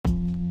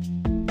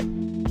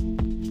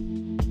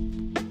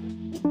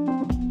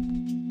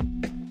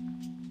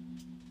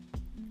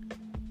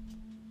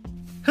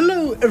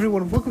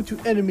everyone, welcome to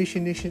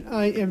Animation Nation.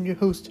 I am your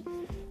host,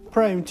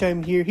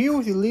 Primetime here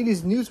with the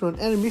latest news around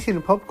animation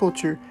and pop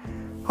culture.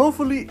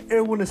 Hopefully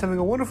everyone is having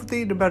a wonderful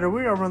day no matter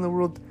where around the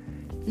world.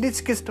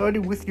 Let's get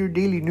started with your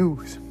daily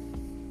news.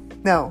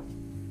 Now,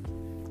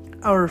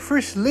 our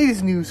first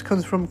latest news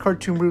comes from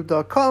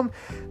cartoonroot.com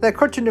that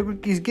Cartoon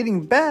Network is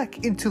getting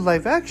back into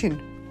live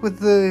action with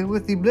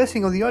the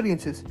blessing of the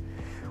audiences.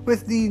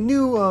 With the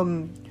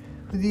new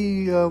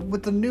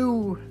with the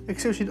new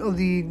exception of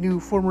the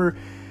new former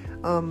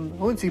I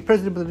wouldn't say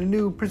president, but the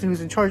new person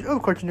who's in charge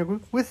of Cartoon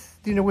Network, with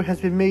the network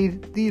has been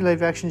made the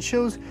live action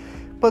shows,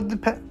 but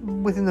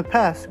within the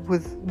past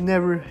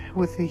never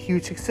with a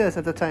huge success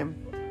at the time.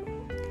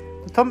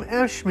 Tom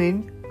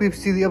Ashman, we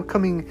see the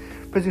upcoming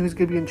president who's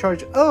going to be in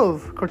charge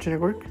of Cartoon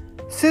Network,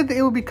 said that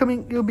it will be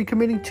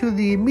committing to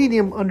the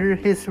medium under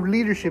his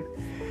leadership.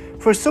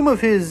 For some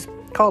of his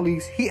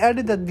colleagues, he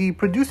added that the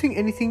producing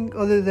anything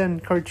other than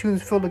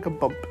cartoons felt like a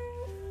bump.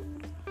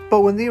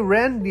 But when they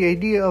ran the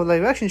idea of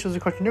live action shows on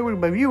Cartoon Network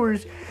by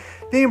viewers,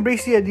 they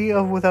embraced the idea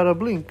of without a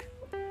blink.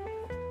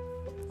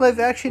 Live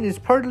action is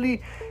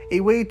partly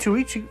a way to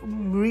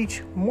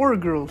reach more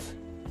girls.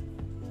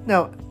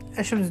 Now,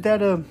 Ashman's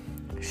data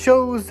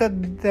shows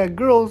that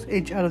girls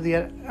age out of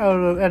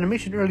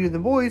animation earlier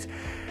than boys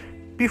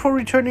before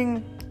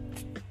returning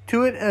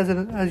to it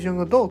as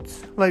young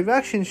adults. Live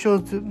action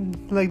shows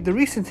like the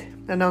recent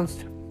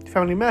announced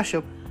Family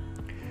Mashup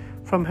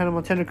from Hannah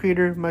Montana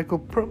creator Michael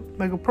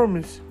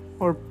Promus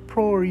or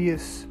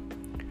Proreus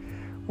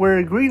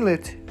were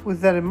greenlit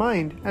with that in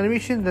mind.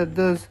 Animation that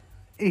does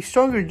a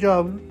stronger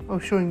job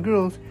of showing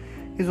girls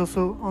is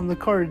also on the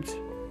cards.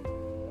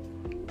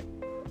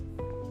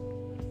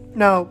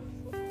 Now,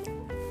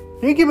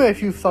 let me give me a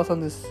few thoughts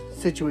on this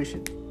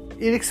situation.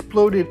 It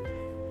exploded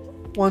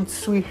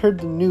once we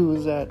heard the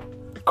news that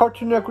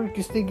Cartoon Network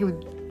is thinking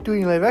of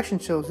doing live action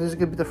shows. This is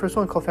going to be the first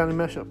one called Family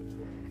Mashup.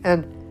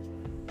 And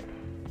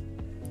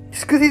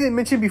just because he didn't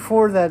mention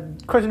before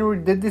that Cartoon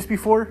Network did this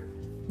before,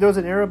 there was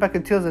an era back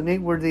in 2008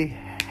 where they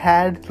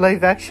had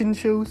live action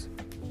shows.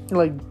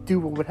 Like Do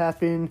What Would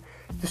Happen,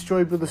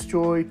 Destroy Will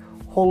Destroy,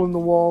 Hole in the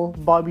Wall,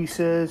 Bobby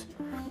Says.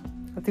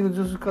 I think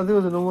there was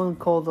another one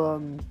called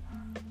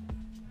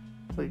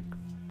like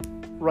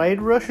Riot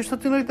Rush or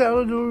something like that. I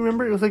don't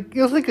remember. It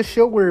was like a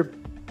show where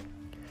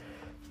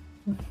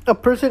a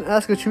person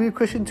asked a trivia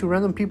question to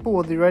random people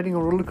while they're riding a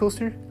roller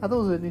coaster. I thought it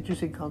was an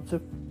interesting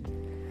concept.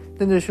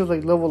 Then there's shows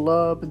like Level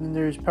Up, and then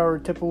there's Power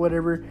Tip or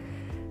whatever.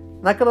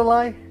 Not gonna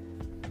lie,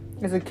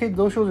 as a kid,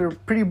 those shows are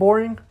pretty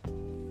boring.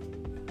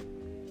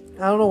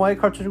 I don't know why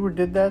Cartoon Network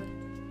did that.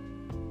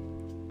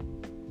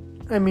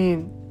 I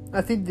mean,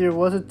 I think there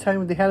was a time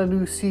when they had a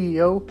new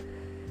CEO.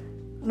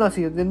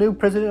 The new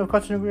president of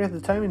Cartoon Network at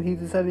the time, and he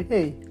decided,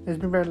 hey, let's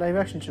bring back live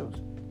action shows.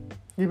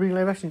 You bring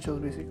live action shows,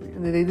 basically.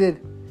 And then they did.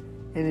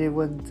 And it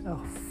went a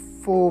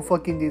full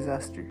fucking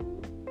disaster.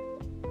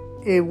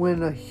 It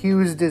went a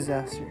huge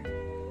disaster.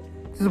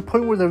 To the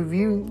point where the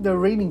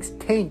ratings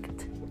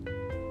tanked.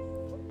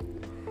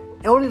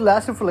 It only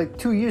lasted for like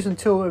 2 years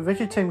until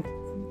Adventure Time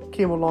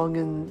came along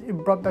and it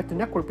brought back the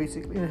network,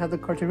 basically. And it had the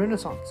Cartoon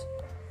Renaissance.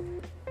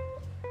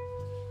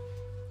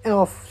 And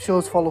all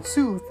shows follow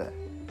suit with that.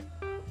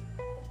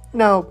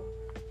 Now,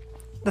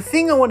 the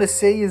thing I want to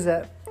say is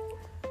that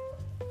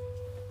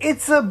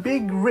it's a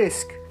big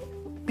risk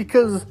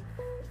because,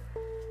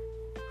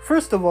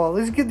 first of all,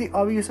 let's get the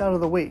obvious out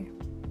of the way.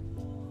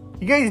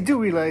 You guys do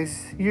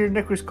realize your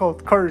network is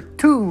called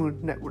Cartoon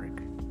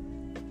Network.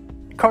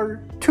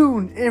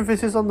 Cartoon,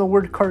 emphasis on the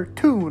word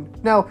cartoon.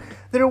 Now,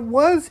 there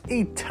was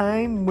a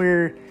time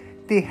where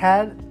they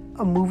had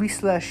a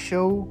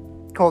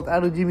movie/show called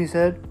Out of Jimmy's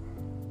Head.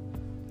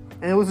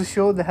 And it was a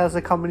show that has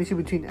a combination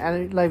between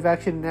live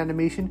action and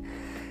animation.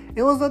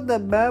 It was not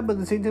that bad, but at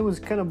the same time it was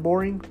kind of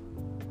boring.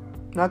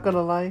 Not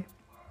gonna lie.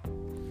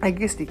 I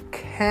guess they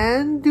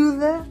can do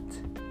that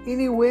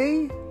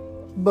anyway,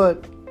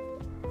 but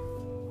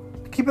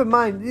keep in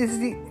mind, this is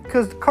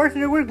because Cartoon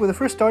Network, when it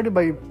first started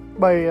by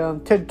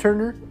Ted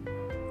Turner,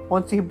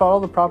 once he bought all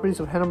the properties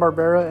of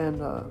Hanna-Barbera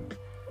and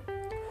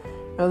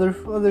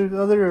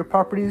other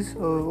properties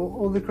of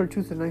older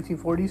cartoons in the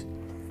 1940s.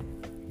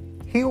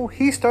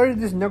 He started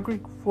this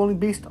network only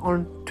based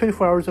on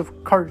 24 hours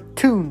of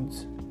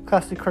cartoons,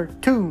 classic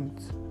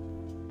cartoons.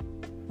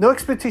 No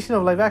expectation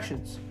of live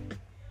actions.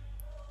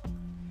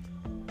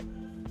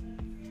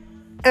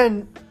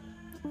 And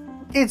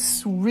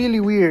it's really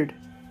weird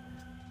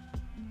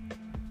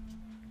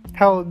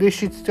how this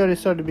shit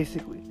started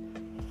basically.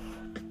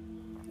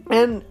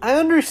 And I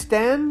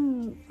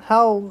understand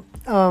how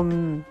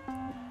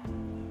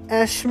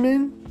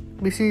Ashman,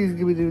 basically, he's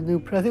gonna be the new.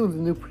 I think it was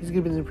he's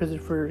gonna be the new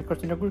president for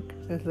Cartoon Network,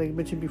 as like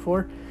mentioned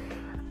before.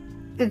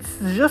 It's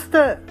just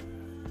that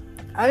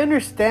I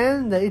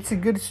understand that it's a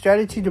good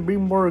strategy to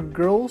bring more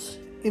girls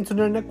into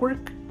the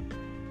network,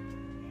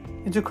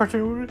 into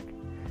Cartoon Network,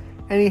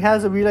 and he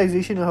has a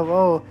realization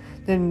of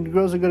then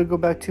girls are gonna go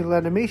back to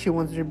animation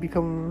once they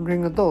become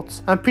young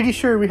adults. I'm pretty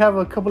sure we have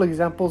a couple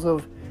examples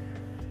of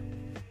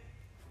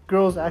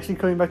girls actually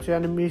coming back to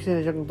animation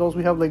as young adults.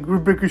 We have like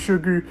Rebecca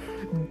Sugar,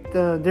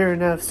 Darren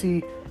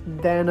FC,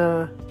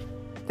 Dana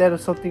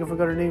something, I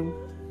forgot her name,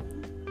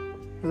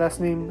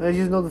 last name. I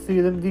just know the three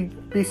of them.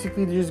 They're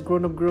just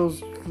grown up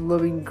girls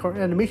loving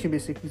animation,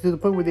 basically, to the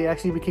point where they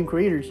actually became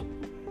creators.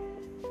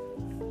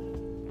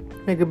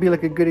 That could be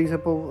like a good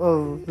example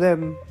of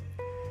them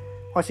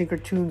watching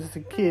cartoons as a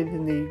kid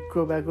and they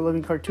grow back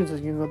loving cartoons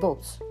as young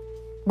adults.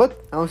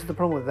 But I don't see the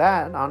problem with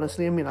that,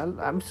 honestly. I mean,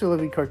 I'm still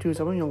loving cartoons.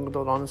 I'm a young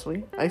adult,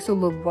 honestly. I still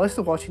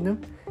watching them.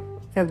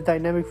 They have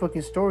dynamic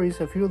fucking stories,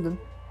 a few of them.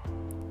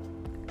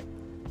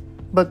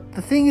 But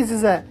the thing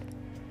is that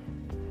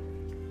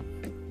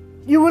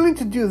you're willing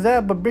to do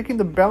that, but breaking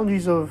the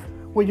boundaries of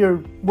what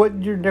your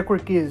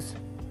network is.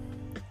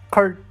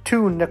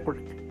 Cartoon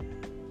Network.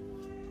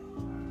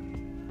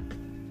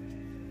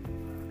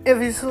 If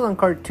it's still on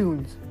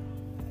cartoons.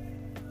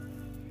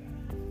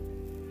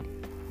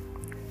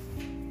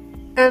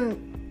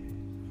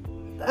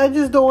 And I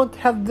just don't want to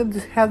have them to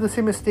have the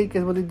same mistake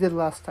as what they did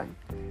last time.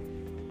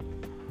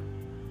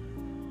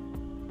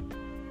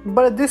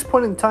 But at this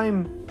point in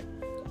time,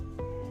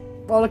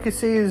 all I can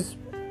say is,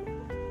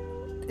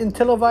 in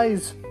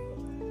televised,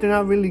 they're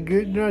not really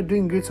good. They're not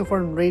doing good so far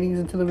in ratings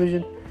in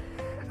television.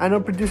 I know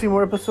producing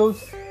more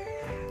episodes,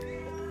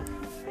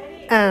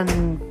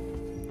 and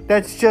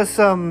that's just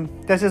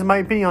my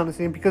opinion,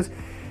 honestly. Because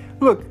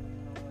look,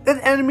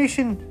 that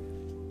animation,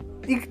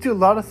 you can do a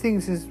lot of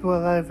things as well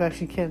live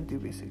action can't do,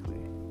 basically.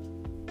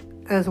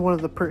 And that's one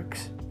of the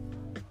perks.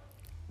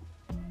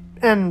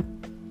 And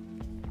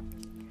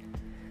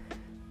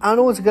I don't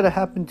know what's gonna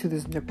happen to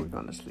this network,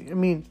 honestly. I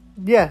mean,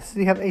 yes,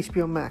 they have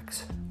HBO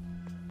Max,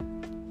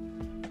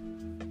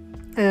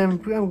 and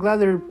I'm glad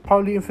they're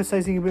probably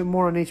emphasizing a bit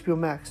more on HBO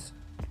Max.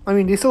 I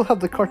mean, they still have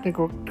the Cartoon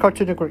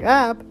Network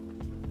app,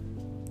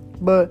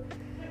 but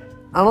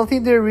I don't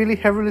think they're really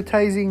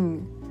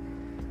advertising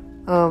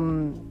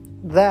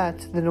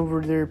that than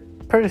over their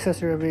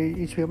predecessor of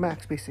HBO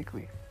Max,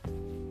 basically.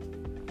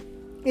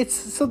 It's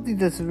something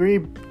that's very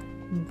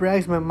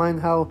brags my mind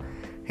how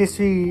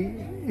history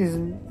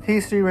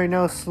right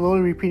now is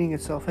slowly repeating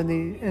itself,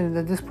 and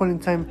at this point in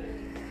time,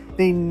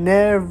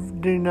 they're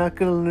not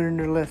gonna learn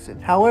their lesson.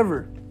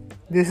 However,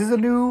 this is the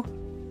new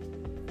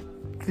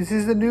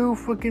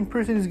fucking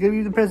person who's gonna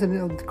be the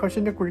president of the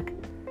Cartoon Network.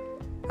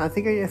 I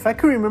think if I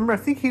can remember, I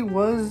think it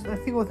was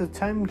the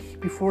time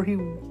before he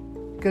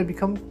gonna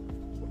become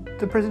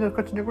the president of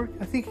Cartoon Network.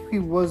 I think he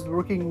was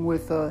working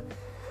with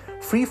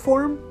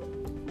Freeform,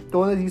 the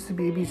one that used to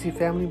be ABC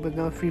Family, but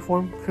now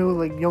Freeform, for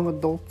like young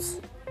adults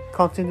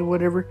content or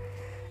whatever.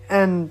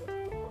 And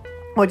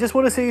what I just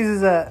want to say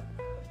is that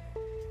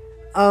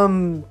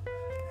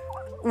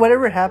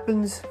whatever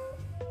happens,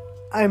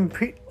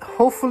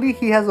 hopefully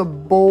he has a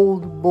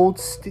bold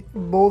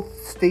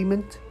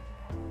statement,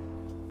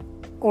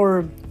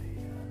 or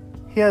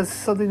he has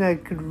something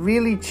that could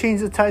really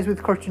change the ties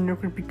with Cartoon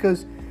Network.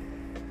 Because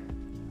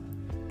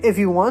if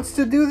he wants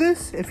to do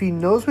this, if he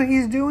knows what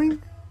he's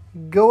doing,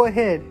 go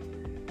ahead.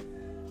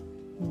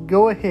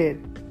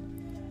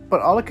 But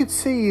all I could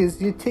say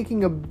is you're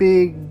taking a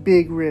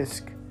big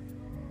risk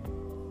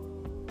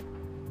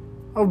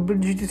of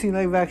introducing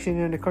live action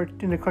in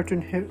a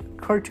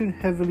cartoon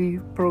heavily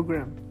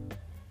program.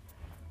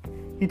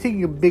 You're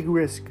taking a big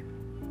risk.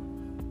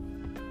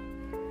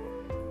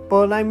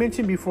 But like I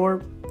mentioned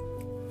before,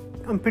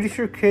 I'm pretty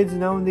sure kids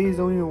nowadays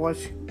don't even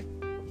watch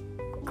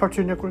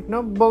Cartoon Network.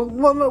 No, but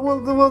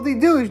well, they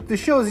do the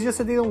shows. It's just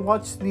that they don't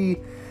watch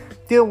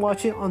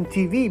it on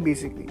TV.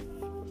 Basically,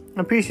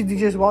 I'm pretty sure they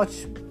just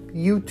watch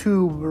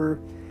YouTube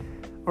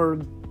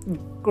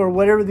or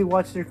whatever they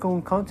watch their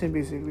own content,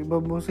 basically.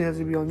 But mostly has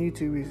to be on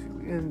YouTube,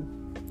 basically.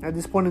 And at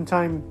this point in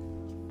time,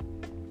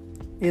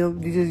 they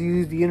just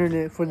use the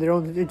internet for their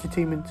own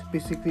entertainment,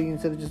 basically,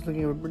 instead of just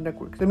looking at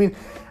networks. I mean,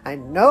 I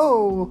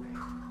know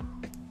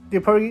they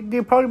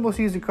probably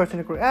mostly use the Cartoon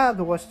Network app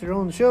to watch their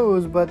own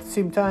shows, but at the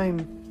same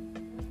time,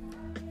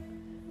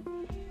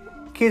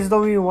 kids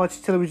don't even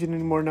watch television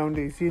anymore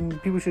nowadays.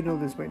 And people should know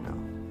this by now,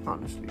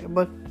 honestly.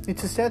 But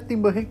it's a sad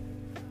thing, but hey,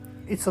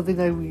 it's something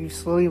that we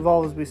slowly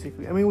evolves,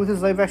 basically. I mean, with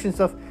this live action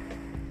stuff,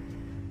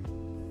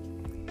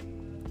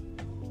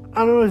 I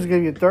don't know if it's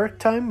going to be a dark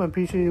time. I'm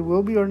pretty sure it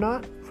will be or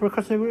not for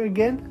Cartoon Network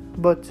again.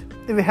 But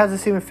if it has the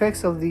same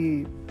effects of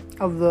the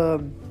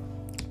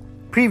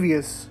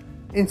previous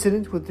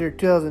incident with their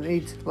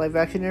 2008 live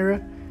action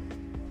era,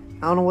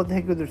 I don't know what the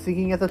heck they're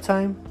thinking at the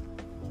time.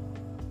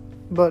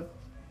 But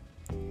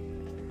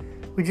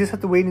we just have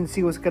to wait and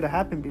see what's going to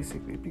happen,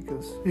 basically.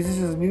 Because this is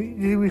just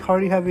new. We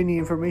hardly have any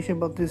information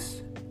about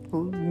this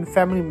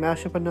family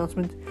mashup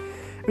announcement.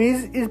 I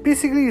mean, it's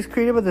basically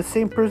created by the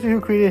same person who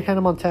created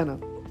Hannah Montana.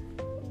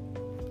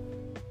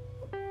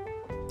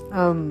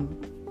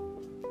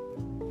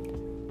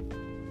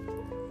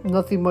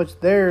 Nothing much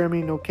there. I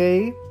mean,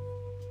 okay,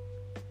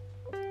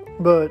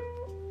 but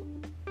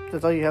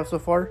that's all you have so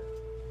far.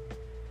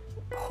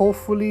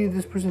 Hopefully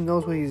this person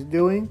knows what he's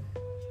doing,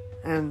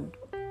 and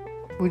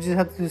we just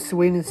have to just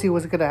wait and see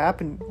what's gonna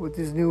happen with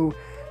this new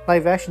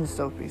live action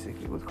stuff,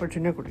 basically, with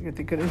Cartoon Network.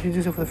 They could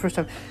introduce it for the first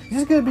time. This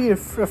is going to be a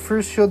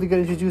first show they get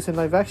introduced in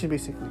live action,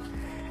 basically.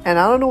 And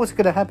I don't know what's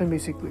going to happen,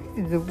 basically,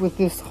 with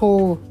this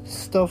whole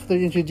stuff they're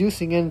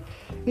introducing. And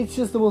it's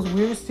just the most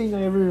weirdest thing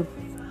I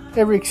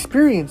ever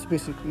experienced,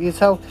 basically. It's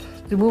how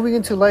they're moving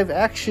into live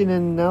action,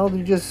 and now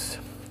they're just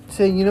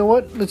saying, you know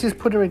what, let's just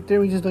put it right there.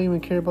 We just don't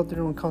even care about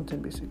their own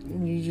content, basically.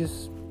 And you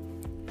just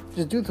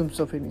do some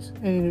stuff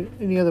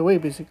any other way,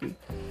 basically.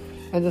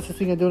 And that's the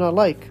thing I do not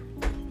like.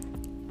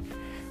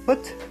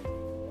 But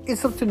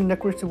it's up to the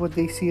networks and what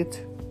they see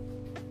it.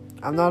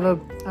 I'm not a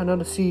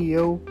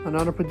CEO, I'm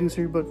not a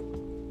producer, but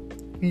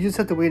you just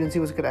have to wait and see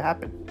what's going to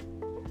happen.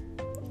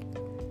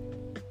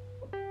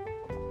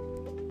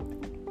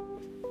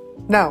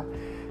 Now,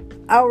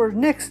 our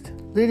next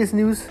latest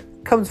news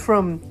comes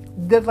from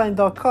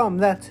Deadline.com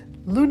that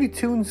Looney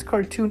Tunes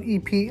cartoon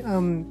EP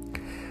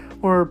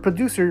or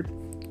producer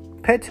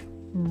Pete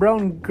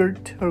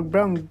Browngarrett,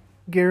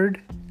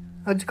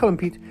 I'll just call him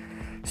Pete,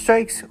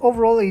 strikes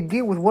overall a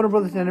deal with Warner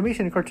Brothers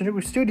Animation and Cartoon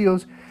Network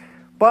Studios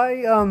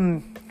by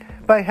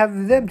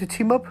having them to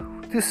team up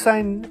to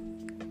sign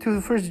to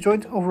the first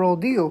joint overall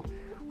deal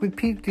with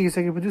Pete, the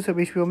executive producer of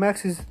HBO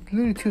Max's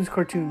Looney Tunes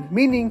cartoons,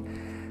 meaning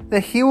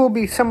that he will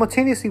be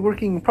simultaneously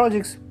working in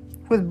projects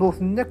with both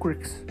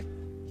networks.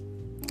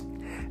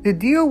 The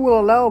deal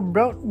will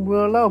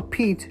allow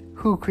Pete,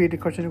 who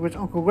created Cartoon Network's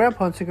Uncle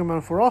Grandpa and Single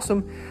Man for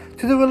Awesome,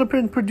 to develop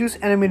and produce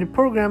animated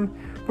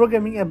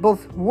programming at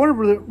both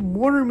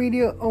Warner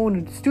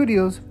Media-owned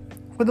studios.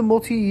 With a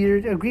multi-year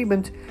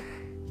agreement,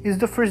 is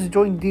the first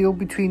joint deal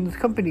between the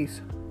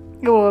companies.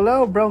 It will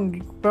allow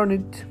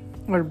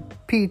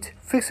Pete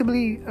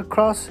flexibly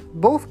across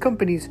both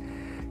companies'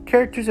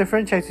 characters and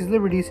franchises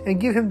liberties, and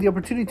give him the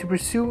opportunity to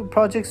pursue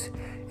projects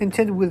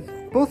intended with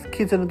both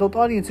kids and adult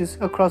audiences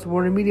across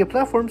Warner Media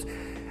platforms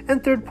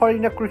and third-party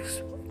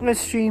networks, and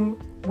stream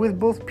with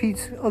both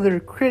Pete's other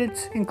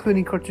credits,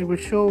 including Cartoon Network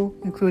Show,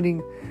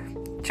 including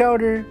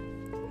Chowder,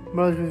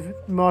 Marvelous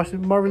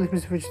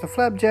Mr. Finch the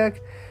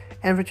Flapjack,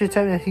 and Richard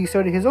Time as he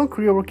started his own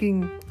career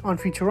working on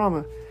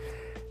Futurama.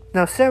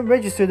 Now, Sam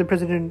Register, the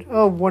president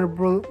of Warner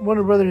Bros.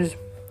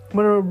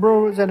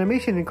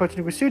 Animation and Cartoon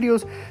Network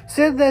Studios,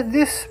 said that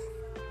this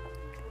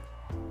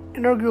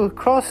inaugural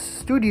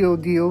cross-studio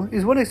deal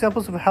is one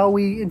example of how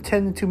we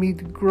intend to meet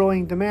the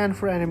growing demand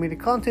for animated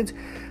content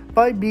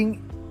by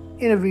being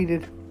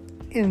innovative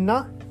in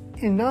not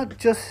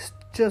just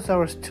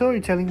our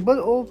storytelling, but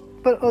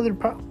other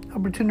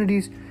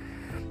opportunities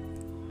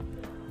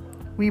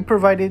we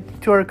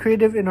provided to our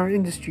creative in our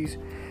industries.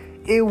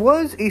 It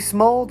was a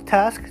small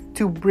task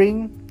to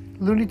bring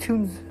Looney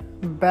Tunes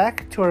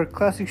back to our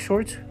classic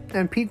shorts,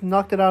 and Pete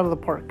knocked it out of the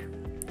park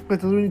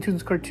with the Looney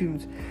Tunes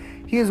cartoons.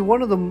 He is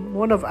one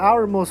of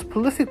our most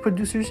prolific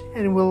producers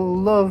and will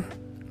love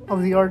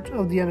of the art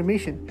of the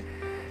animation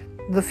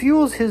that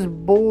fuels his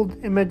bold,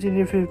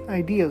 imaginative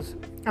ideas.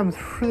 I'm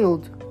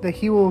thrilled that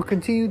he will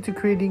continue to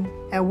creating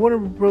at Warner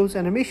Bros.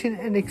 Animation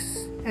and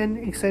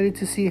excited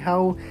to see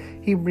how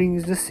he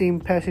brings the same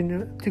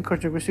passion to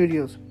Cartoon Network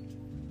Studios.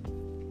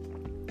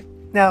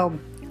 Now,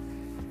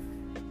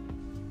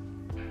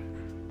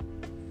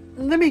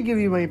 let me give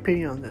you my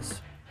opinion on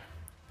this.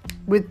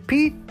 With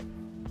Pete,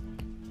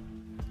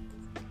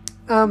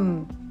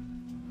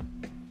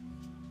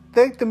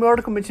 like the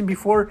article mentioned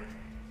before,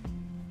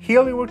 he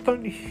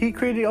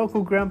created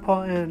Uncle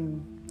Grandpa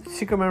and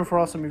Secret Man for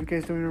Awesome, if you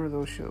guys don't remember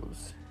those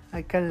shows.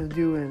 I kind of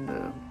do, and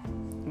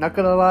not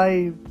gonna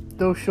lie,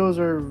 those shows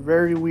are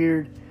very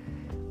weird.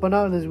 But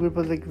not as weird,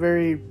 but like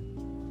very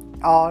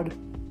odd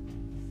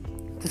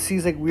to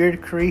see like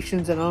weird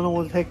creations, and I don't know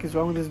what the heck is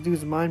wrong with this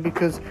dude's mind,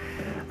 because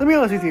let me be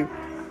honest with you,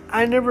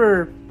 I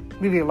never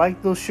really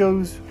liked those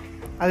shows.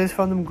 I just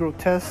found them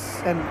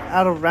grotesque and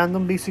out of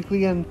random,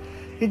 basically, and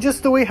it's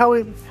just the way how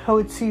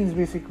it seems,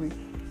 basically.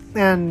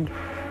 And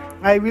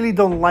I really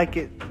don't like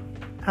it,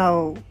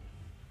 how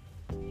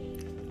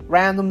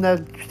random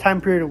that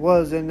time period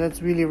was, and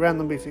that's really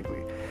random,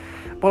 basically.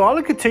 But all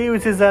I could tell you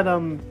is that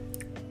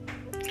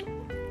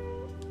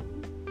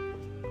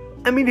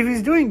I mean, if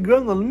he's doing good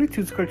on the Looney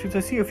Tunes cartoons, I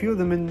see a few of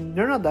them, and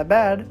they're not that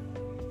bad.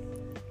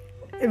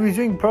 If he's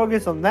doing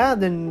progress on that,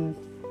 then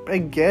I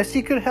guess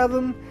he could have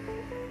them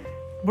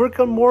work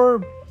on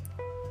more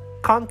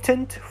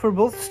content for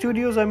both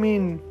studios. I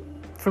mean,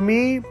 for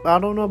me, I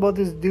don't know about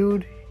this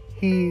dude.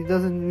 He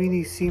doesn't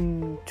really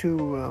seem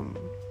to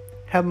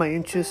have my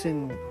interest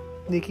in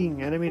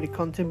making animated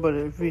content. But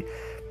I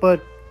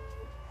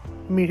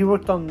mean, he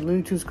worked on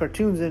Looney Tunes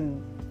cartoons,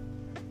 and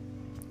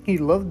he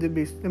loved it.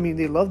 I mean,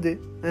 they loved it,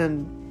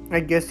 and I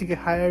guess you could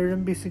hire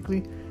him,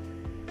 basically.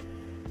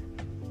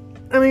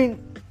 I mean,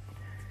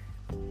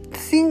 the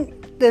thing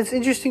that's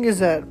interesting is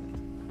that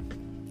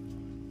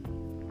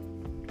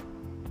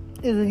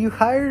you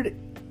hired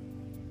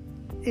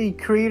a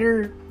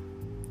creator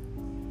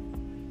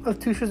of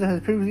two shows that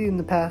has previously in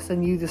the past,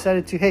 and you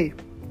decided to, hey,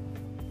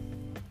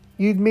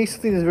 you'd make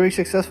something that's very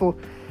successful.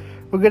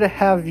 We're gonna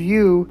have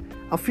you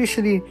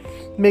officially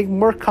make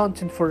more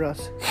content for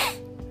us.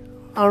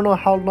 I don't know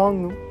how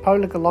long,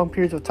 probably like a long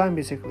period of time,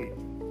 basically.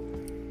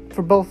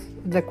 for both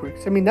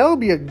networks. I mean, that would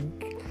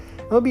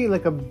be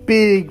like a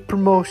big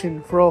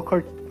promotion for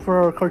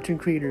for our cartoon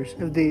creators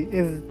if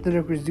the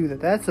networks do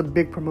that. That's a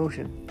big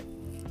promotion.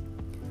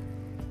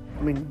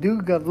 I mean,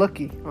 dude got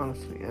lucky,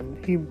 honestly, and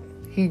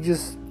he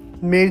just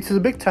made it to the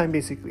big time,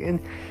 basically. And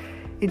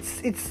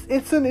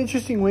it's an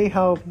interesting way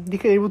how they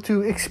could able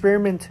to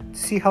experiment, to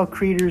see how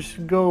creators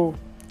go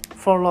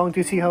far along,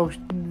 to see how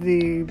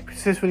they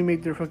successfully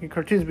make their fucking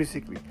cartoons,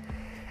 basically.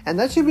 And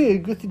that should be a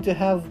good thing to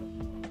have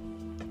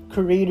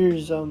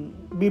creators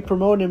be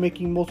promoted and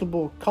making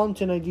multiple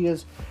content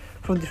ideas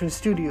from different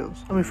studios.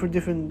 I mean, from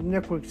different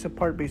networks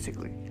apart,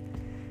 basically.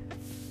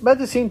 But at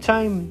the same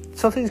time,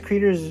 sometimes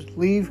creators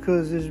leave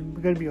because there's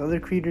going to be other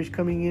creators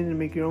coming in and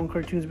make your own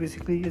cartoons,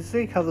 basically. It's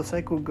like how the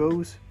cycle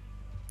goes.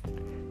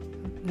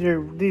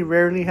 They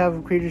rarely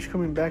have creators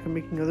coming back and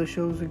making other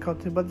shows and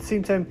content. But at the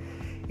same time,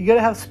 you got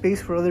to have space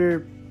for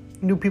other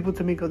new people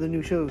to make other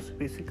new shows,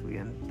 basically.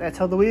 And that's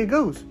how the way it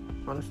goes,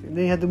 honestly. And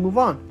then you have to move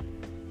on.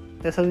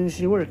 That's how the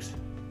industry works.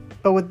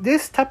 But with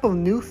this type of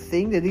new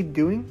thing that they're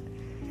doing,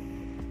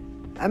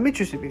 I'm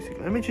interested,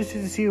 basically. I'm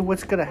interested to see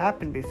what's going to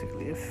happen,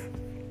 basically.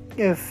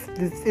 If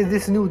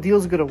this new deal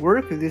is going to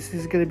work, if this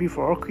is going to be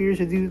for all creators,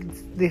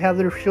 if they have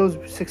their shows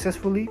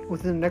successfully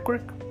within the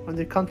network on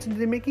their content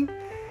they're making,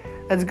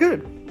 that's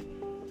good.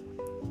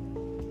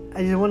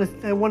 I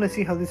want to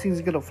see how this thing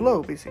is going to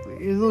flow, basically.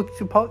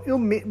 It'll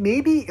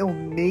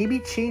maybe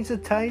change the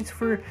tides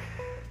for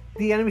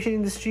the animation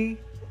industry,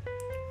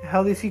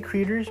 how they see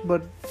creators,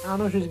 but I don't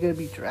know if it's going to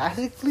be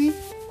drastically.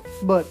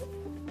 But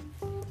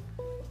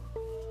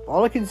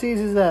all I can say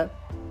is that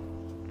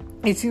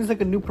it seems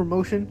like a new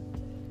promotion,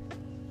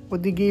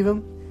 what they gave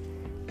him,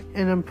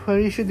 and I'm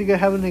pretty sure they're gonna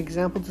have an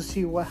example to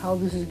see how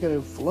this is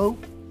gonna flow,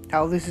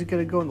 how this is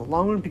gonna go in the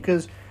long run,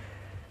 because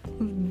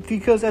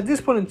at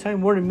this point in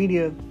time, Warner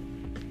Media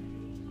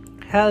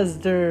has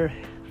their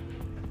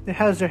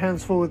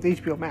hands full with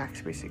HBO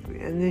Max, basically,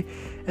 and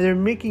they're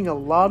making a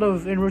lot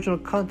of original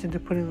content to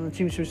put in on the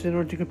streaming service in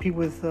order to compete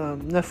with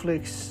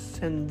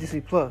Netflix and Disney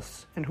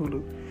Plus and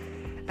Hulu,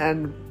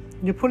 and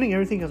they're putting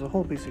everything as a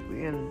whole,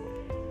 basically, and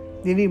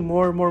they need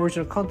more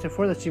original content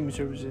for the streaming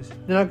services.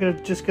 They're not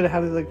gonna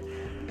have it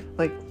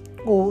like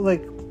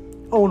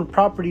own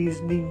properties.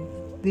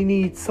 They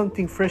need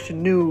something fresh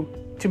and new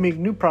to make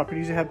new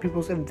properties and have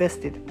people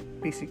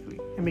invested, basically,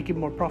 and make it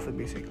more profit,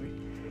 basically.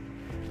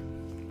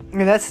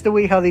 And that's the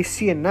way how they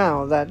see it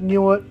now. That, you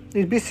know what,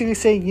 they're basically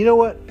saying, you know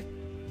what,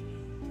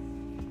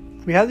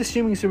 we have the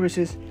streaming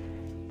services.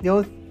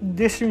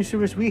 This streaming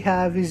service we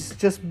have is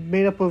just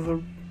made up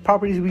of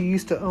properties we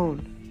used to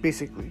own,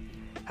 basically.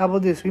 How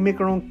about this? We make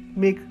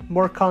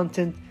more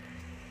content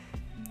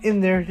in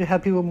there to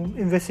have people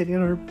invested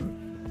in our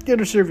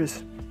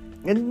service.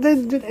 And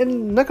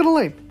not gonna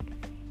lie,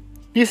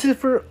 this is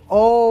for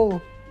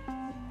all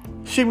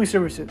streaming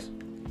services.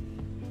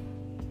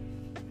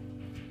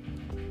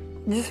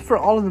 This is for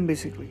all of them,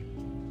 basically.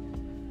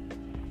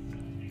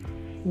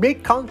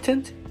 Make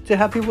content to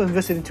have people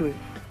invested into it,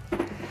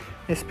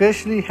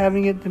 especially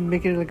having it to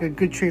make it like a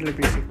good trailer,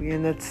 basically.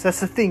 And that's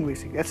the thing,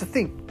 basically. That's the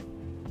thing.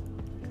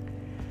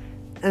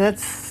 And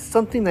that's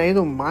something that I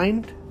don't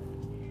mind.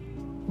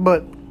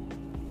 But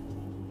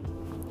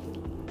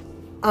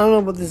I don't know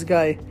about this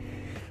guy.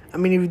 I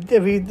mean,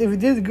 if he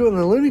did go on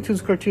the Looney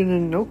Tunes cartoon,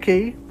 then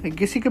okay, I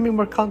guess he could make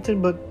more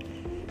content. But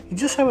you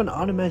just have an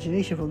odd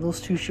imagination from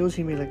those two shows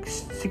he made, like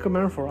Secret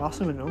Man for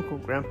Awesome and Uncle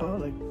Grandpa.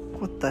 Like,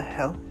 what the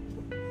hell?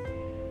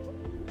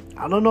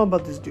 I don't know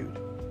about this dude.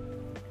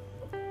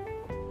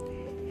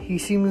 He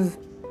seems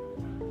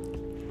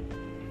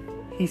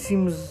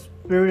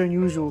very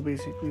unusual,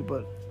 basically,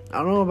 but I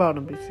don't know about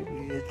him,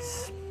 basically.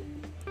 It's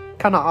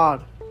kind of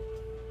odd.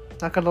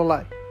 Not gonna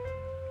lie.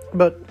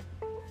 But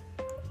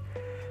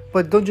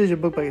don't judge a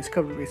book by its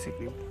cover,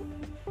 basically.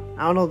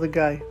 I don't know the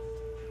guy.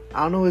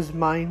 I don't know his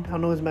mind. I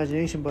don't know his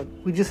imagination. But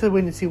we just have to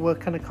wait and see what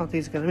kind of content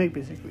he's gonna make,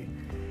 basically.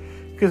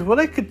 Because what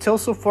I could tell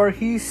so far,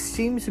 he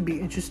seems to be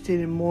interested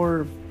in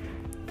more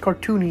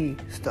cartoony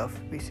stuff,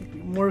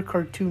 basically. More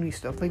cartoony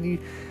stuff. Like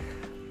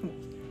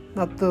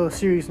not the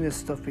seriousness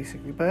stuff,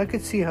 basically. But I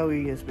could see how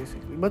he is,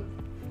 basically. But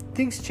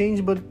things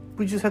change, but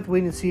we just have to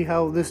wait and see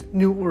how this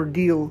new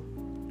ordeal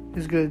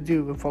is going to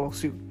do and follow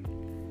suit.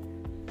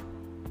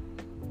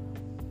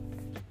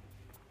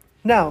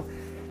 Now,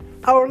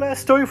 our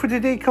last story for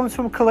today comes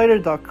from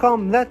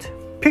Collider.com that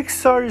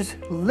Pixar's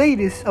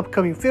latest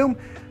upcoming film,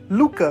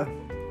 Luca,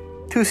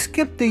 to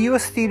skip the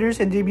US theaters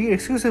and debut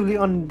exclusively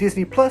on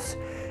Disney Plus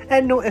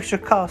at no extra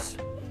cost.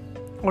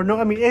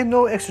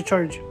 No extra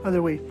charge,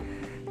 either way.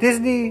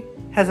 Disney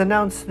has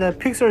announced that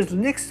Pixar's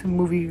next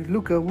movie,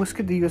 Luca, will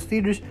skip the US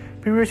theaters,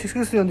 premieres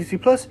exclusively on Disney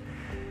Plus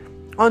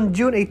on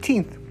June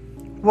 18th.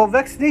 While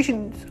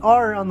vaccinations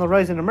are on the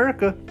rise in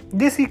America,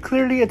 Disney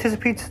clearly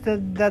anticipates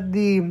that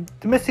the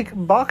domestic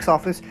box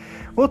office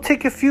will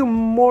take a few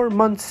more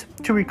months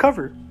to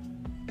recover,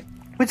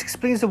 which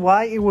explains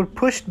why it would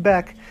push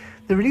back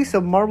the release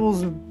of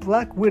Marvel's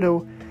Black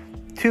Widow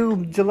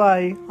to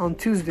July on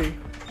Tuesday.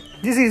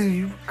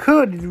 Disney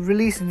could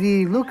release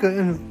the Luca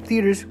in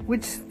theaters,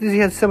 which Disney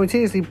has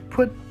simultaneously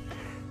put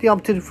they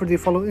opted for the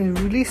following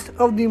release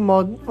of the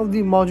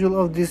module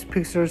of this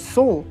Pixar's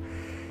Soul,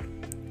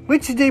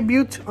 which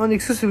debuted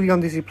exclusively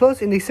on Disney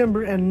Plus in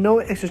December and no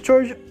extra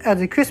charge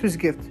as a Christmas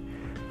gift.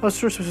 A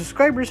source of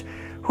subscribers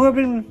who have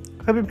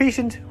been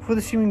patient for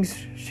the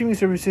streaming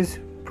services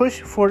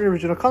push for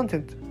original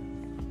content.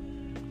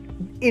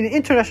 In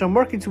international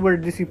markets where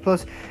Disney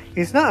Plus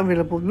is not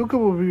available, Luca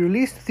will be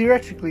released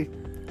theatrically,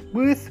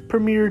 with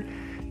premiere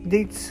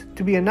dates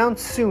to be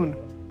announced soon.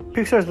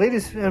 Pixar's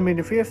latest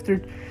animated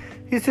feature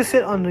is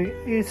set on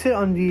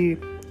the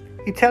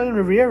Italian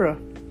Riviera,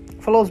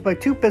 followed by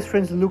two best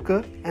friends,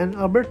 Luca and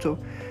Alberto,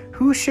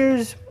 who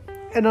shares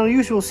an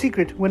unusual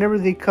secret. Whenever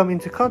they come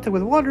into contact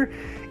with water,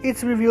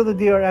 it's revealed that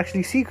they are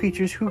actually sea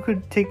creatures who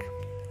could take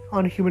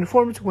on human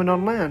forms when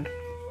on land.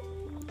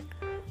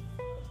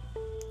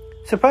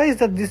 Surprised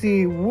that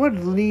Disney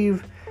would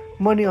leave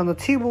money on the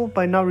table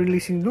by not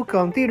releasing Luca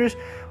on theaters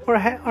or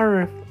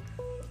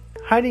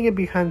hiding it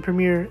behind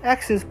premiere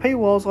access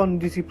paywalls on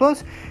Disney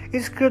Plus,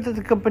 it's clear that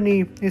the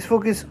company is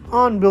focused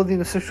on building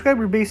a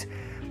subscriber base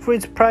for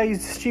its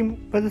prized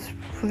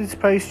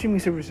streaming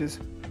services,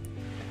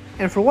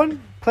 and for one,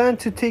 plan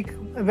to take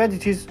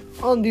advantages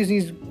on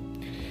Disney's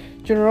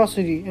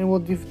generosity, and will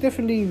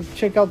definitely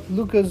check out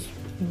Luca's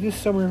this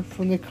summer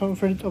from the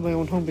comfort of my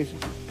own home base.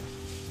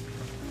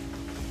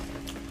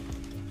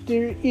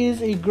 There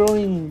is a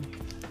growing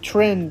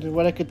trend.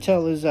 What I could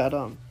tell is that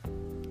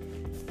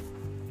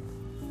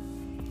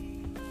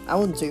I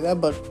wouldn't say that,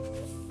 but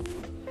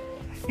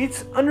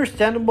it's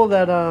understandable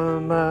that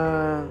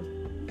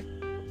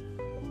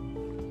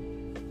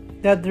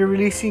that they're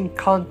releasing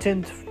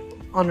content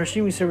on their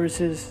streaming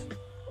services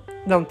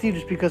down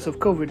theaters because of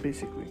COVID,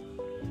 basically.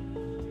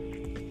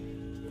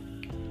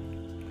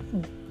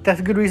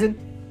 That's a good reason.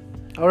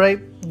 Alright,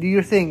 do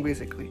your thing,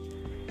 basically.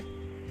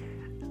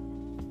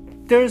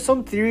 There are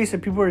some theories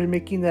that people are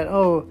making that,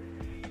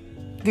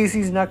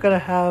 Disney's not gonna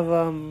have,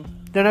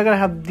 they're not gonna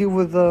have to deal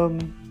with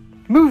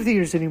movie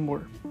theaters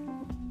anymore.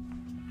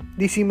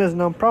 They seem as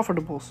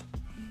non-profitables,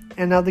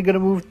 and now they're gonna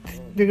move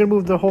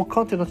the whole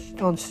content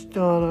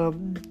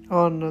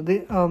on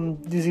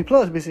Disney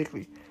Plus,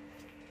 basically,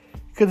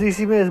 because they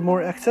seem as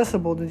more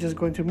accessible than just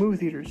going to movie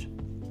theaters.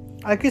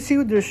 I could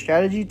see their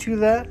strategy to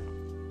that,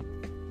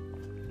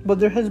 but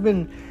there has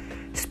been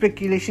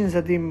speculations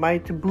that they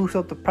might boost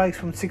up the price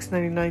from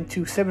 $6.99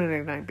 to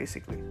 $7.99,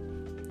 basically,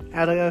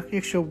 at an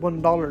extra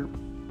 $1,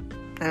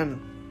 and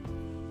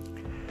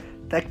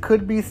that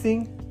could be a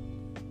thing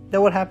that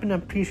would happen.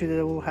 I'm pretty sure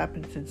that will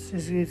happen since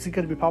it's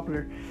going to be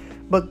popular.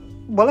 But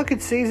what I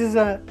could say is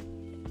that,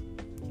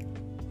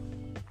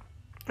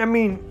 I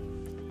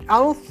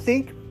don't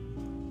think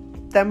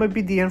that might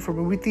be the end for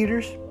movie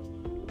theaters.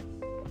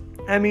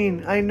 I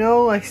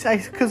know,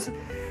 because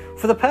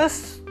for the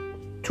past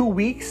 2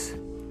 weeks,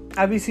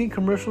 I've been seeing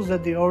commercials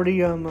that they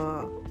already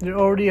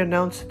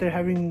announced they're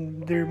having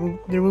their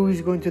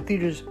movies going to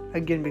theaters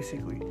again,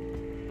 basically.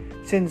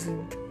 Since,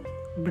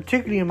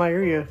 particularly in my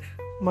area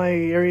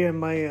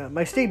and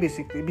my state,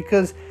 basically,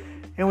 because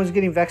everyone's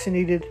getting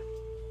vaccinated,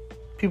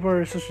 people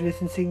are social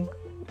distancing,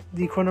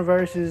 the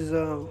coronavirus is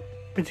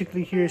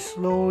particularly here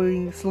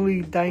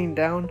slowly dying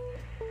down,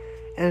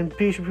 and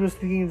people's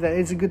thinking that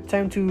it's a good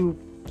time to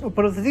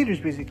open up the theaters,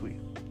 basically,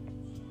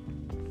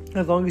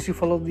 as long as you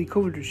follow the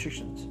COVID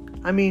restrictions.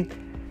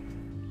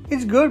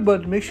 It's good,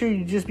 but make sure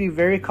you just be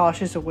very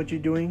cautious of what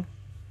you're doing.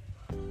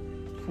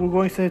 If we're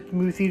going to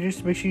movie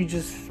theaters, make sure you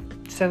just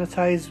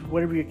sanitize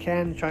whatever you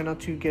can. Try not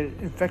to get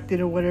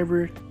infected or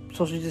whatever.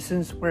 Social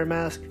distance, wear a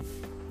mask.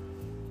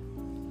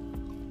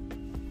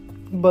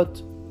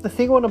 But the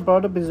thing I want to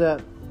bring up is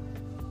that,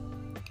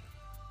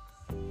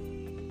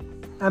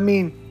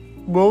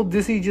 will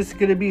Disney just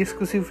gonna be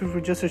exclusive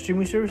for just their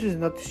streaming services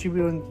and not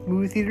distribute on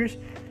movie theaters?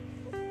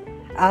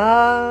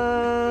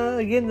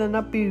 Again, that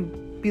not be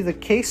the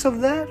case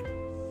of that.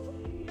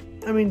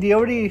 They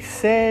already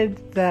said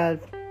that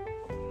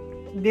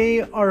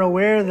they are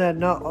aware that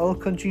not all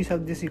countries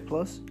have Disney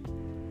Plus,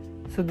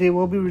 so they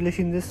will be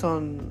releasing this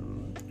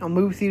on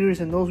movie theaters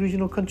in those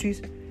regional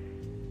countries.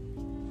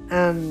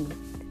 And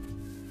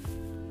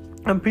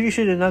I'm pretty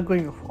sure they're not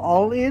going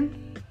all in,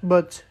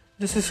 but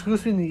just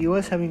exclusively in the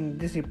US having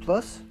Disney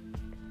Plus.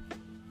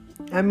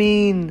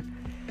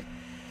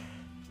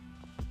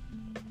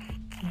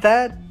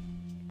 That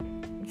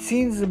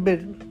seems a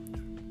bit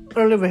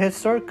early of a head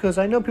start, because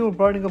I know people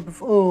brought up,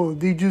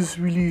 they just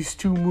released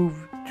two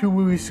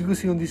movies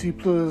exclusively on Disney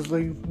Plus,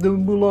 like the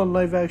Mulan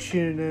live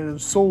action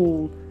and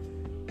Soul.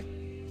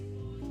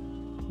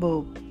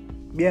 Well,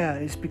 yeah,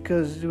 it's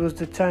because it was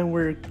the time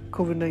where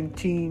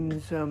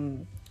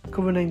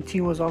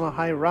COVID-19 was on a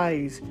high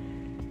rise,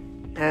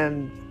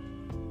 and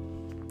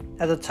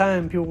at the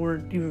time people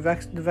weren't even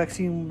the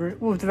vaccine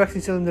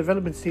still in the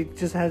development state, it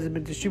just hasn't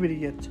been distributed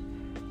yet,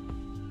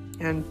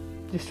 and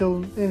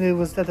it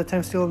was at the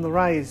time still on the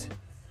rise.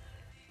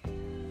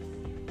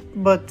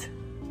 But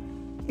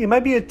it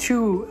might be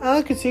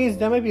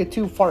that might be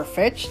too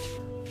far-fetched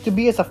to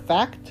be as a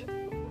fact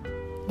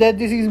that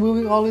Disney is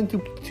moving all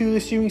into the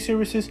streaming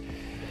services.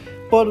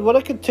 But what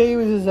I can tell you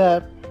is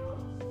that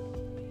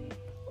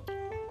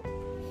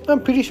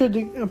I'm pretty sure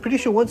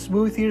once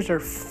movie theaters are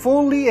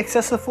fully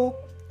accessible,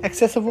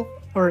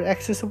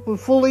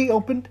 fully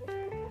opened,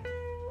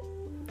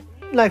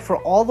 like for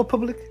all the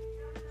public,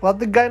 without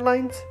the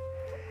guidelines,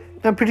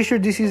 I'm pretty sure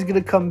DC is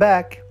gonna come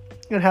back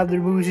and have their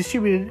movies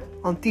distributed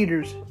on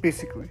theaters,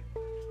 basically.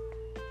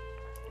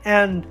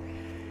 And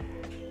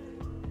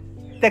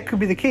that could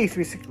be the case,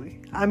 basically.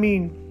 I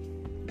mean,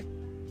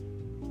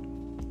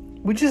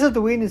 we just have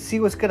to wait and see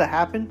what's gonna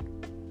happen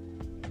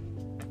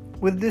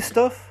with this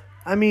stuff.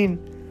 I mean,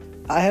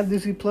 I have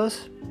Disney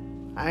Plus.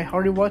 I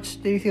hardly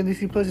watched anything on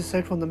Disney Plus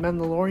aside from The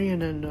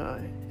Mandalorian and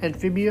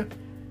Amphibia.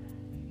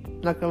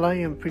 Not gonna lie,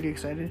 I'm pretty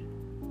excited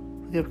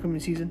for the upcoming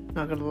season.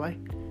 Not gonna lie,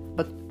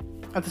 but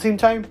at the same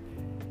time,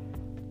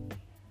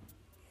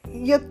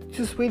 you have to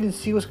just wait and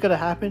see what's gonna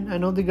happen. I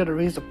know they gotta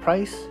raise the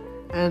price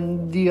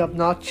and the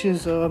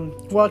obnoxious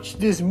watch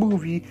this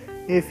movie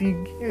if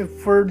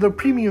for the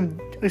premium.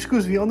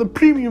 Excuse me, on the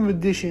premium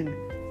edition,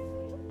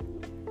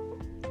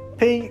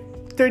 paying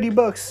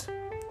 $30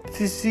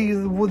 to see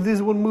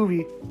this one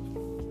movie.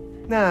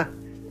 Nah,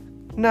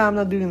 I'm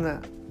not doing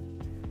that.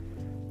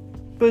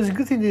 But it's a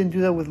good thing they didn't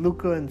do that with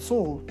Luca and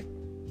Soul,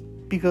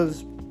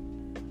 because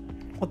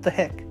what the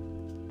heck?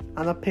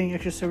 I'm not paying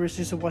extra service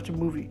just to watch a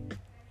movie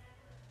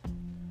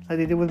like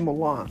they did with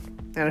Mulan.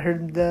 And I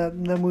heard that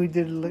movie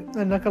did,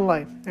 I'm not gonna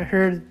lie, I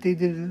heard they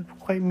did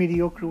quite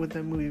mediocre with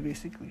that movie,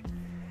 basically.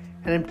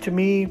 And to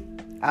me,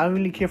 I don't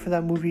really care for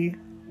that movie,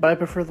 but I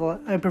prefer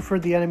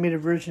the animated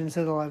version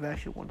instead of the live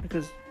action one,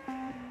 because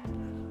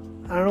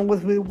I don't know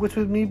what's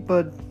with me,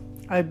 but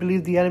I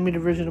believe the animated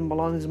version of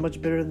Mulan is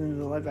much better than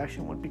the live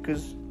action one,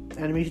 because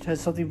animation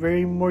has something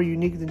very more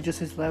unique than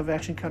just its live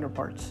action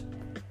counterparts.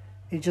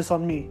 It's just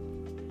on me.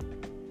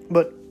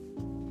 But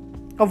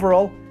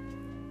overall,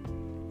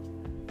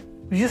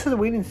 we just have to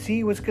wait and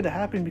see what's gonna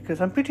happen, because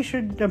I'm pretty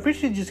sure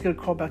it's just gonna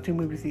crawl back to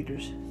movie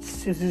theaters.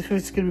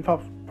 It's gonna be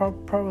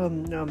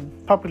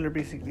popular,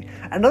 basically.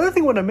 Another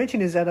thing I want to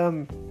mention is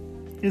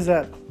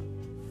that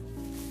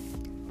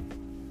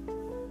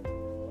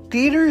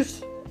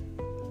theaters,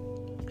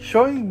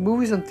 showing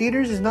movies in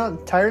theaters is not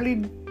entirely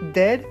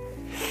dead,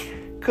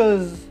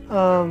 because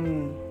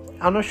I'm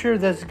not sure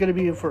that's gonna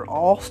be for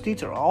all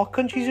states or all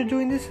countries are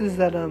doing this. Is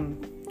that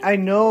I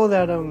know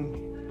that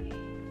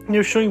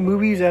they're showing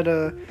movies at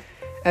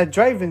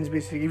drive-ins,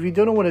 basically. If you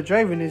don't know what a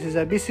drive-in is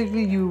that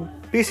basically you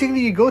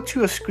go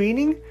to a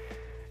screening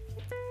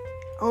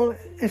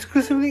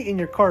exclusively in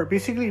your car.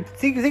 Basically,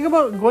 think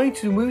about going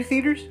to movie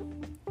theaters,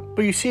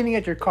 but you're sitting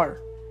at your car.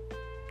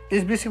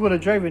 It's basically what a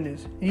drive-in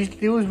is.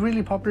 It was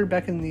really popular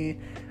back in the...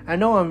 I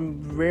know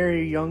I'm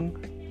very young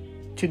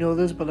to know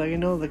this, but I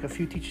know like a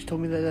few teachers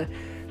told me that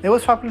it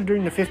was popular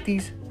during the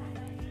 50s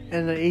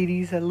and the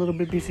 80s a little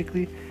bit,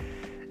 basically.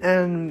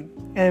 And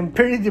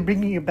apparently they're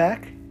bringing it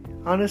back,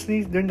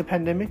 honestly, during the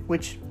pandemic,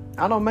 which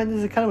I don't mind.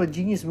 This is kind of a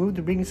genius move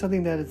to bring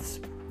something that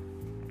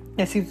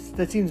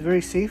seems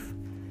very safe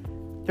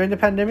during the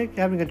pandemic,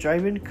 having a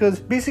drive-in, because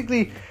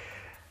basically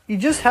you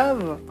just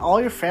have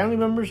all your family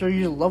members or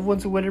your loved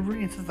ones or whatever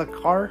into the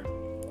car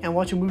and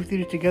watch a movie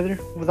theater together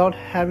without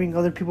having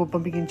other people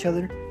bumping each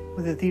other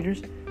within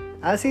theaters.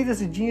 I say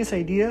that's a genius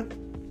idea.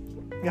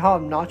 You know how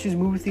obnoxious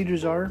movie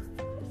theaters are.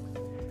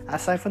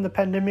 Aside from the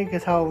pandemic,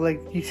 is how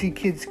like you see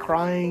kids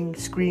crying,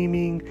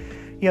 screaming.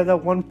 You have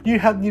that one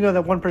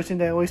person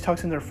that always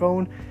talks on their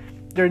phone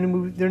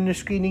during the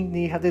screening.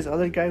 Then you have this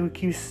other guy who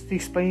keeps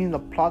explaining the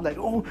plot, like,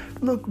 oh,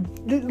 look,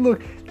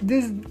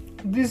 this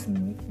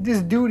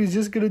dude is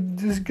just gonna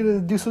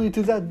do something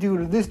to that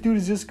dude, or this dude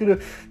is just gonna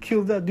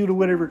kill that dude, or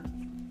whatever.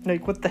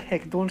 Like, what the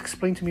heck? Don't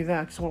explain to me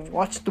that. I just want to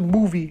watch the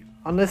movie,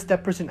 unless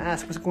that person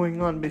asks what's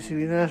going on,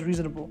 basically, and that's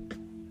reasonable.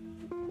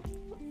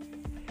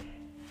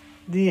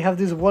 Then you have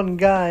this one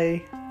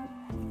guy,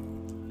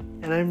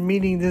 and I'm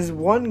meaning this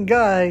one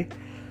guy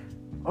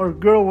or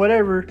girl,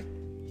 whatever.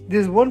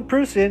 This one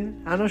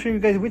person, I'm not sure if you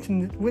guys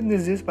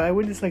witnessed this, but I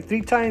witnessed like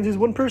 3 times. This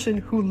one person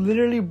who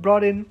literally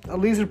brought in a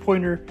laser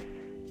pointer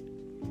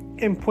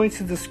and points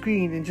to the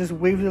screen and just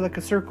waves it like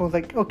a circle. It's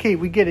like, okay,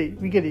 we get it.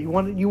 You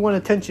want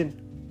attention.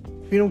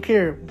 We don't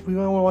care. We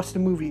want to watch the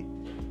movie.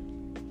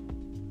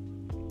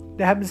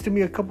 That happens to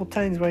me a couple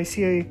times when I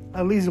see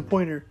a laser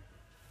pointer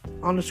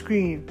on the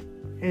screen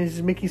and it's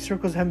just making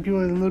circles, having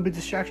people a little bit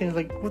distraction. It's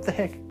like, what the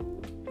heck?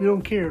 We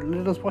don't care.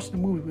 Let us watch the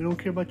movie. We don't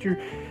care about you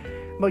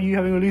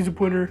having a laser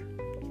pointer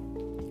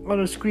on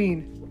a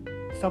screen.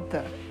 Stop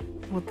that.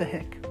 What the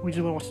heck? We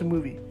just want to watch the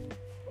movie.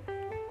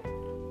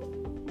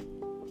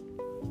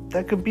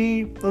 That could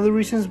be other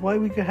reasons why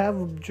we could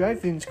have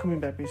drive-ins coming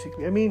back,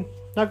 basically. I mean,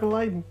 not gonna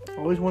lie, I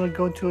always want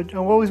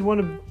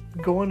to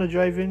go on a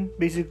drive-in,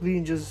 basically,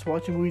 and just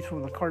watch a movie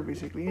from the car,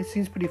 basically. It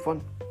seems pretty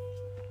fun.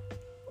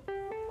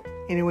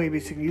 Anyway,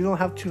 basically, you don't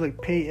have to like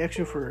pay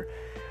extra for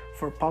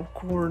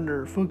popcorn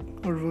or food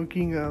or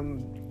fucking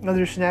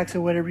other snacks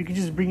or whatever. You can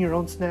just bring your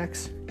own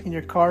snacks in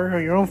your car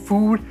or your own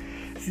food.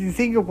 If you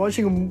think of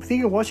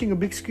watching a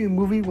big screen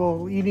movie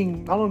while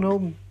eating, I don't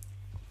know,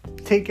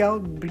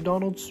 takeout,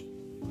 McDonald's,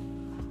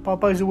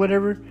 Popeyes or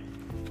whatever,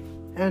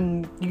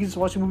 and you can just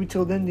watch a movie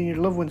till then, your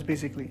loved ones,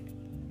 basically.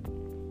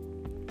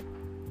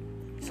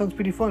 sounds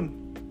pretty fun.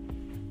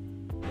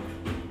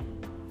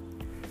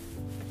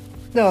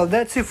 Now,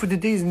 that's it for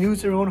today's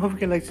news, everyone. Hope you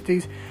guys like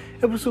today's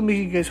episode. Make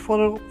sure you guys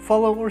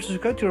follow or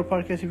subscribe to our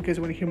podcast if you guys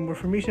want to hear more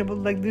information about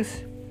like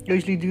this. I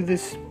usually do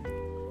this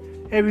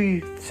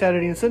every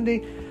Saturday and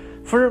Sunday.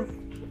 For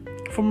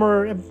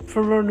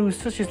more news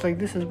such as like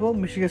this as well,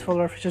 make sure you guys follow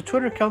our official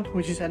Twitter account,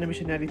 which is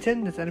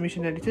Animation9010. That's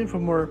Animation9010 for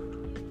more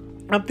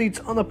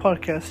updates on the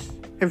podcast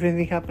if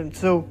anything happens.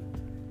 So,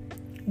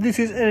 this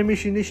is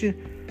Animation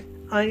Nation.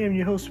 I am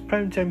your host,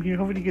 Primetime here.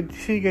 Hopefully get to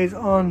see you guys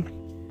on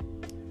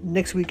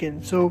next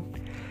weekend. So,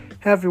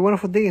 have a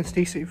wonderful day and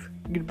stay safe.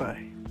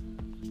 Goodbye.